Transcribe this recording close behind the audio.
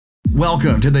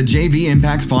Welcome to the JV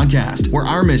Impacts Podcast, where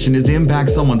our mission is to impact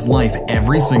someone's life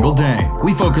every single day.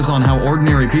 We focus on how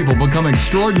ordinary people become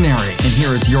extraordinary. And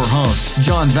here is your host,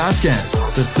 John Vasquez,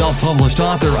 the self-published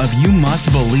author of You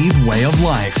Must Believe Way of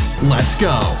Life. Let's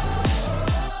go.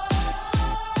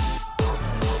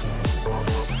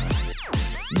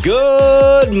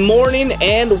 Good morning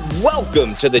and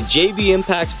welcome to the JV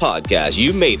Impacts Podcast.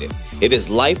 You made it. It is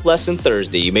Life Lesson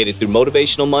Thursday. You made it through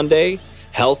Motivational Monday,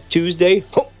 Health Tuesday,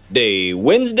 Hope Day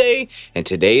Wednesday, and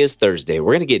today is Thursday.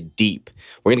 We're going to get deep.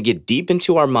 We're going to get deep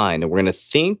into our mind and we're going to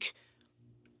think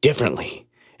differently.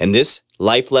 And this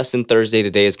Life Lesson Thursday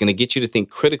today is going to get you to think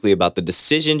critically about the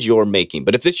decisions you're making.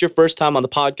 But if it's your first time on the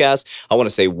podcast, I want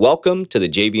to say welcome to the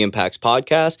JV Impacts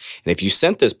Podcast. And if you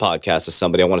sent this podcast to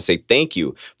somebody, I want to say thank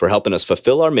you for helping us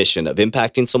fulfill our mission of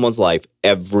impacting someone's life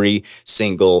every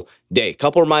single day.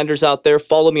 Couple reminders out there.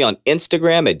 Follow me on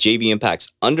Instagram at JVImpacts_,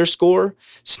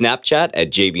 Snapchat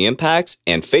at JV Impacts,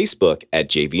 and Facebook at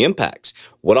JV Impacts.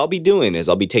 What I'll be doing is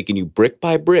I'll be taking you brick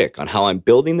by brick on how I'm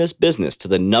building this business to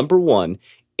the #1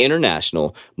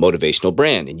 international motivational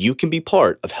brand. And you can be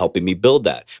part of helping me build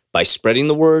that by spreading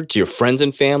the word to your friends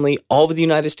and family all over the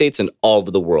United States and all over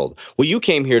the world. Well, you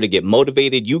came here to get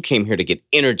motivated. You came here to get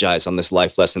energized on this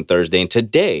Life Lesson Thursday. And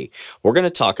today we're going to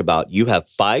talk about you have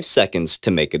 5 seconds to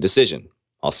make a decision.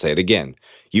 I'll say it again.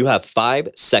 You have 5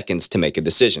 seconds to make a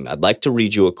decision. I'd like to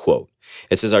read you a quote.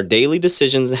 It says, our daily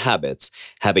decisions and habits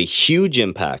have a huge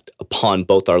impact upon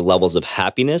both our levels of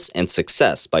happiness and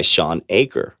success, by Shawn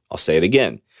Achor. I'll say it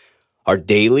again. Our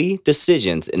daily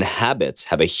decisions and habits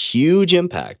have a huge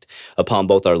impact upon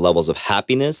both our levels of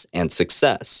happiness and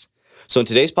success. So in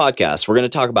today's podcast, we're going to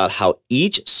talk about how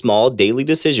each small daily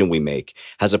decision we make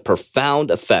has a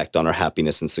profound effect on our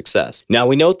happiness and success. Now,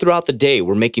 we know throughout the day,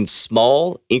 we're making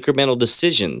small incremental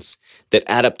decisions that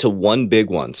add up to one big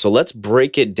one. So let's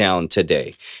break it down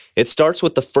today. It starts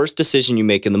with the first decision you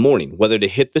make in the morning, whether to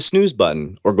hit the snooze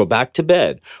button or go back to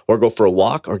bed or go for a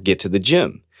walk or get to the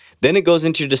gym. Then it goes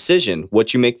into your decision,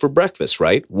 what you make for breakfast,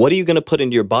 right? What are you going to put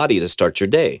into your body to start your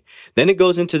day? Then it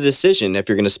goes into the decision if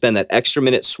you're going to spend that extra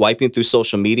minute swiping through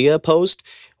social media post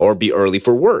or be early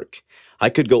for work.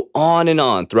 I could go on and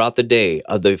on throughout the day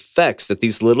of the effects that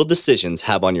these little decisions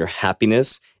have on your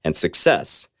happiness and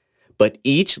success. But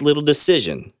each little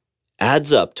decision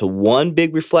adds up to one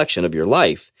big reflection of your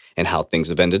life and how things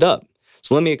have ended up.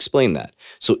 So let me explain that.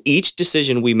 So each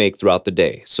decision we make throughout the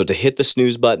day, so to hit the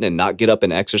snooze button and not get up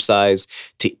and exercise,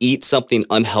 to eat something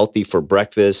unhealthy for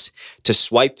breakfast, to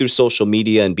swipe through social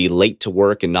media and be late to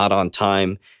work and not on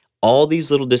time, all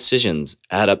these little decisions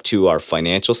add up to our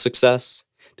financial success.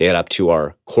 They add up to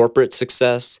our corporate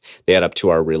success. They add up to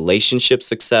our relationship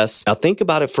success. Now think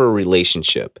about it for a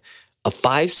relationship. A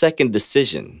 5-second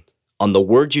decision on the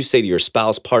words you say to your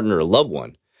spouse, partner, or loved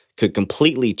one could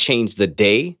completely change the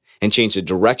day and change the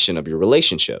direction of your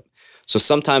relationship. So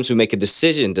sometimes we make a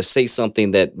decision to say something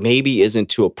that maybe isn't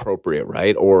too appropriate,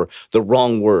 right? Or the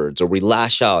wrong words, or we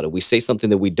lash out, or we say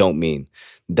something that we don't mean.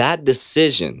 That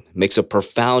decision makes a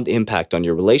profound impact on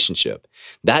your relationship.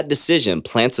 That decision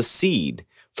plants a seed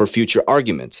for future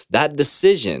arguments. That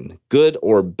decision, good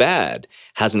or bad,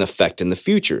 has an effect in the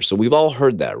future. So we've all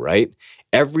heard that, right?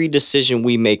 Every decision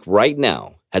we make right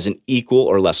now has an equal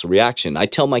or lesser reaction. I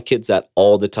tell my kids that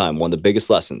all the time, one of the biggest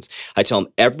lessons. I tell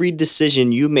them every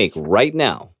decision you make right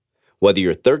now, whether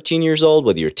you're 13 years old,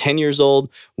 whether you're 10 years old,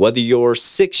 whether you're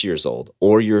 6 years old,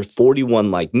 or you're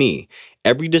 41 like me,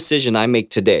 every decision I make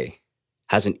today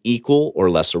has an equal or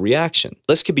lesser reaction.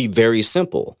 This could be very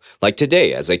simple. Like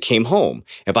today, as I came home,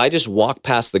 if I just walked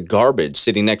past the garbage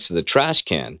sitting next to the trash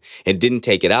can and didn't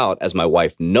take it out as my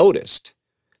wife noticed,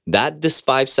 that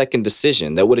 5-second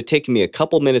decision that would have taken me a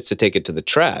couple minutes to take it to the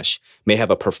trash may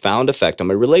have a profound effect on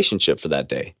my relationship for that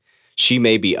day. She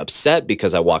may be upset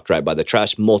because I walked right by the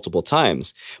trash multiple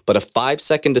times, but a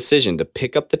 5-second decision to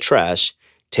pick up the trash,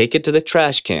 take it to the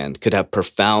trash can could have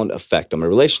profound effect on my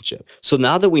relationship. So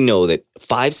now that we know that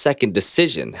 5-second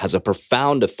decision has a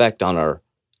profound effect on our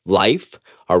life,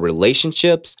 our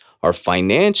relationships, our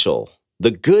financial,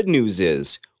 the good news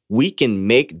is we can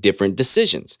make different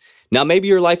decisions. Now, maybe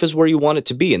your life is where you want it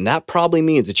to be, and that probably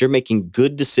means that you're making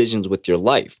good decisions with your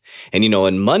life. And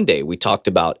on Monday, we talked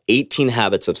about 18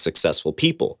 habits of successful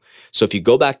people. So if you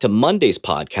go back to Monday's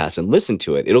podcast and listen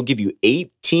to it, it'll give you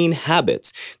 18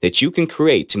 habits that you can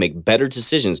create to make better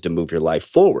decisions to move your life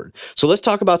forward. So let's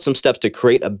talk about some steps to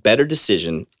create a better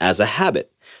decision as a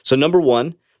habit. So number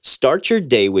 1, start your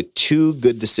day with 2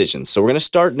 good decisions. So we're going to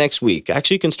start next week.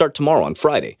 Actually, you can start tomorrow on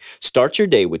Friday. Start your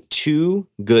day with 2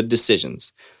 good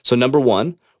decisions. So number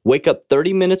 1, wake up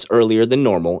 30 minutes earlier than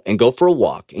normal and go for a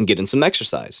walk and get in some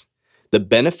exercise. The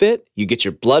benefit, you get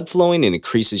your blood flowing and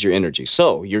increases your energy.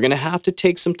 So you're going to have to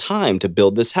take some time to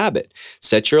build this habit.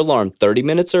 Set your alarm 30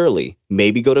 minutes early,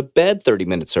 maybe go to bed 30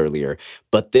 minutes earlier,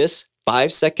 but this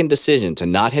 5-second decision to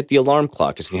not hit the alarm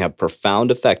clock is going to have a profound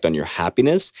effect on your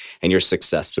happiness and your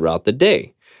success throughout the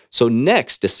day. So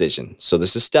next decision, so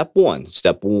this is step one.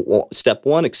 Step one,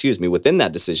 within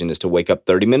that decision is to wake up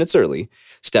 30 minutes early.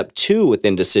 Step two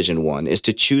within decision one is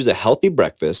to choose a healthy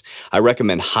breakfast. I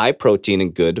recommend high protein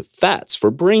and good fats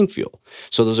for brain fuel.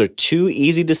 So those are two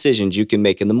easy decisions you can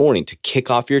make in the morning to kick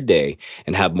off your day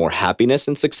and have more happiness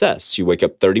and success. You wake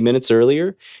up 30 minutes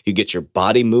earlier, you get your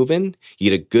body moving, you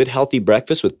get a good healthy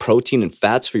breakfast with protein and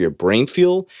fats for your brain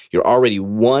fuel. You're already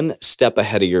one step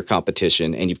ahead of your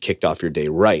competition and you've kicked off your day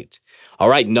right. All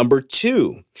right, number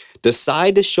 2,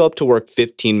 decide to show up to work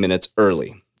 15 minutes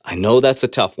early. I know that's a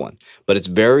tough one, but it's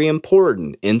very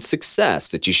important in success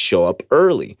that you show up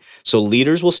early. So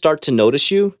leaders will start to notice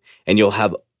you and you'll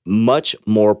have much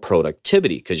more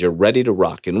productivity because you're ready to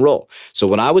rock and roll. So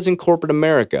when I was in corporate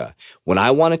America, when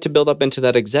I wanted to build up into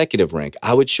that executive rank,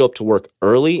 I would show up to work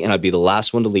early and I'd be the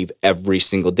last one to leave every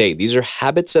single day. These are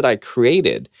habits that I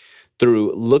created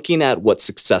through looking at what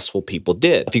successful people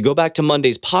did. If you go back to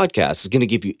Monday's podcast, it's going to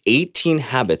give you 18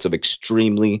 habits of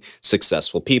extremely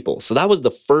successful people. So that was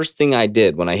the first thing I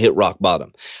did when I hit rock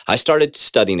bottom. I started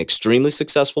studying extremely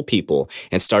successful people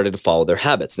and started to follow their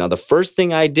habits. Now, the first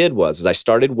thing I did was I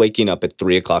started waking up at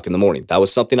 3 o'clock in the morning. That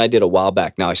was something I did a while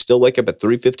back. Now, I still wake up at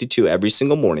 3:52 every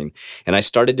single morning, and I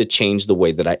started to change the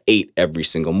way that I ate every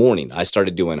single morning. I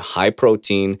started doing high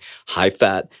protein, high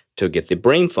fat to get the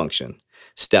brain function.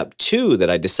 Step 2 that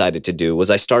I decided to do was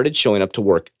I started showing up to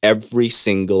work every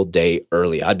single day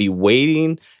early. I'd be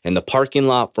waiting in the parking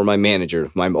lot for my manager.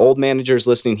 If my old manager is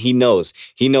listening, he knows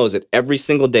that every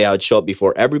single day I would show up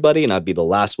before everybody and I'd be the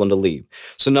last one to leave.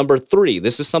 So number 3,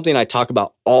 this is something I talk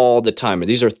about all the time.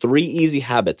 These are 3 easy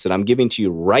habits that I'm giving to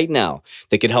you right now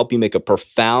that can help you make a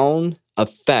profound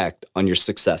effect on your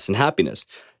success and happiness.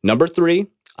 Number 3,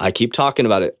 I keep talking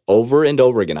about it over and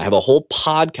over again. I have a whole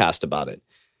podcast about it.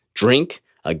 Drink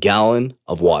a gallon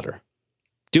of water.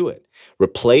 Do it.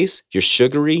 Replace your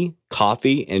sugary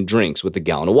coffee and drinks with a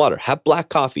gallon of water. Have black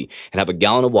coffee and have a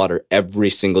gallon of water every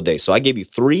single day. So I gave you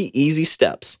 3 easy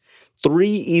steps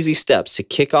to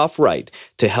kick off right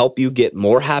to help you get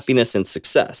more happiness and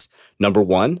success. Number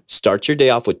 1, start your day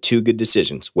off with 2 good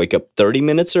decisions. Wake up 30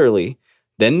 minutes early,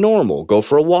 then normal. Go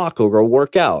for a walk or go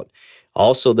work out.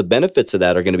 Also, the benefits of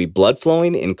that are going to be blood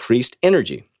flowing, increased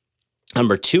energy.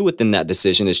 Number 2 within that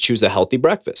decision is choose a healthy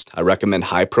breakfast. I recommend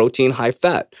high protein, high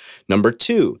fat. Number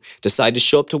 2, decide to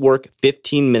show up to work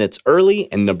 15 minutes early.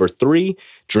 And number 3,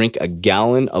 drink a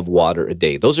gallon of water a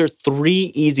day. Those are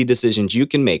 3 easy decisions you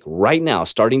can make right now,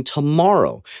 starting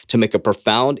tomorrow, to make a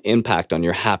profound impact on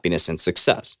your happiness and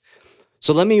success.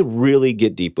 So let me really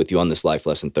get deep with you on this Life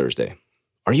Lesson Thursday.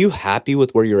 Are you happy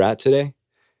with where you're at today?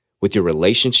 With your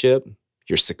relationship,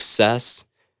 your success,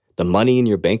 the money in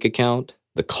your bank account,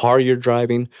 the car you're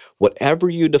driving, whatever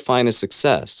you define as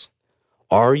success,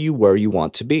 are you where you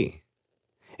want to be?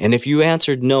 And if you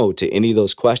answered no to any of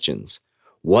those questions,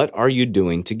 what are you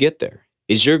doing to get there?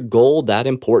 Is your goal that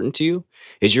important to you?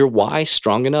 Is your why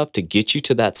strong enough to get you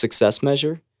to that success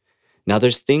measure? Now,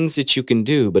 there's things that you can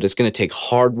do, but it's going to take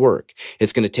hard work.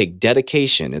 It's going to take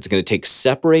dedication. It's going to take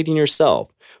separating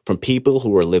yourself from people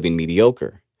who are living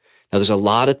mediocre. Now, there's a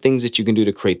lot of things that you can do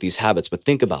to create these habits, but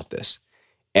think about this.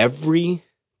 Every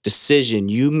decision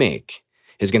you make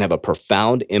is going to have a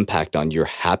profound impact on your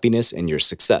happiness and your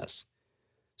success.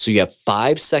 So you have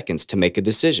 5 seconds to make a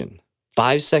decision.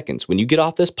 5 seconds. When you get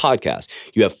off this podcast,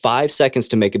 you have 5 seconds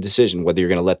to make a decision whether you're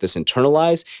going to let this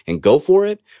internalize and go for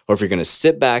it, or if you're going to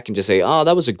sit back and just say, oh,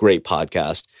 that was a great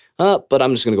podcast, but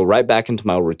I'm just going to go right back into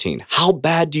my routine. How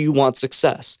bad do you want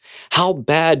success? How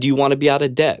bad do you want to be out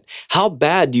of debt? How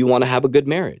bad do you want to have a good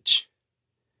marriage?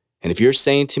 And if you're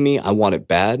saying to me, I want it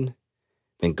bad,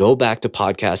 then go back to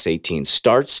podcast 18.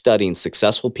 Start studying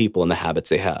successful people and the habits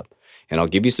they have. And I'll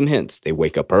give you some hints. They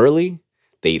wake up early.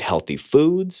 They eat healthy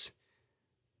foods.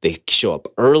 They show up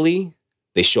early.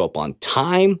 They show up on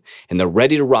time. And they're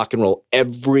ready to rock and roll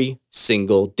every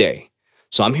single day.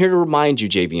 So I'm here to remind you,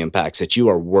 JV Impacts, that you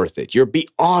are worth it. You're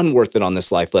beyond worth it on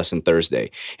this Life Lesson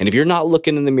Thursday. And if you're not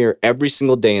looking in the mirror every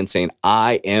single day and saying,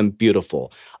 I am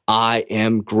beautiful, I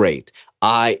am great,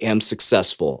 I am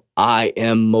successful, I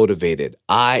am motivated,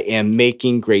 I am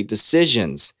making great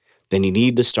decisions, then you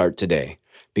need to start today,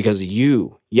 because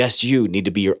you Yes, you need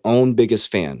to be your own biggest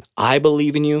fan. I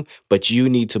believe in you, but you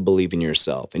need to believe in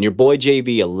yourself. And your boy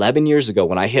JV, 11 years ago,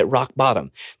 when I hit rock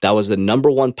bottom, that was the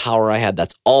number one power I had.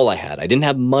 That's all I had. I didn't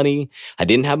have money. I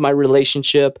didn't have my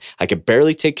relationship. I could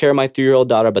barely take care of my 3-year-old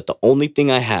daughter, but the only thing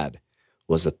I had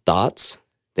was the thoughts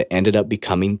that ended up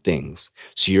becoming things.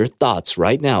 So your thoughts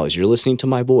right now, as you're listening to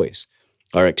my voice,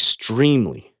 are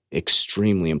extremely,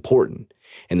 extremely important.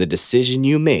 And the decision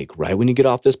you make right when you get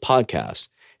off this podcast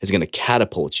is going to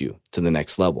catapult you to the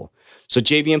next level. So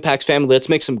JV Impacts family, let's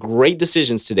make some great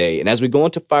decisions today. And as we go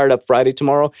into Fired Up Friday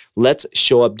tomorrow, let's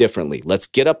show up differently. Let's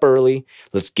get up early.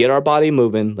 Let's get our body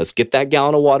moving. Let's get that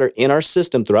gallon of water in our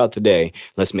system throughout the day.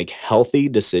 Let's make healthy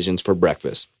decisions for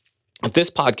breakfast. If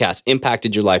this podcast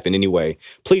impacted your life in any way,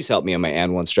 please help me on my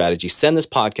And One strategy. Send this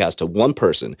podcast to one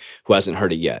person who hasn't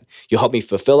heard it yet. You'll help me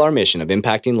fulfill our mission of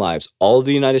impacting lives all over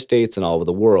the United States and all over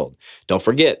the world. Don't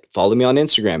forget, follow me on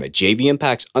Instagram at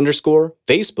JVImpacts_,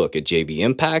 Facebook at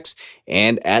JVImpacts,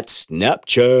 and at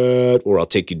Snapchat, where I'll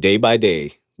take you day by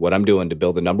day what I'm doing to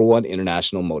build the #1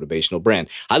 international motivational brand.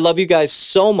 I love you guys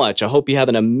so much. I hope you have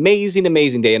an amazing,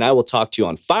 amazing day, and I will talk to you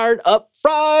on Fired Up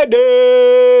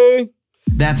Friday.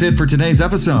 That's it for today's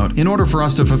episode. In order for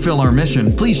us to fulfill our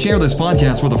mission, please share this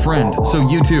podcast with a friend so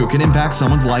you too can impact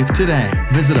someone's life today.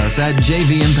 Visit us at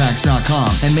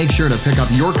jvimpacts.com and make sure to pick up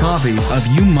your copy of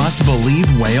You Must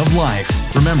Believe Way of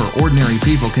Life. Remember, ordinary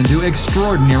people can do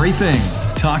extraordinary things.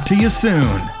 Talk to you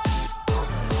soon.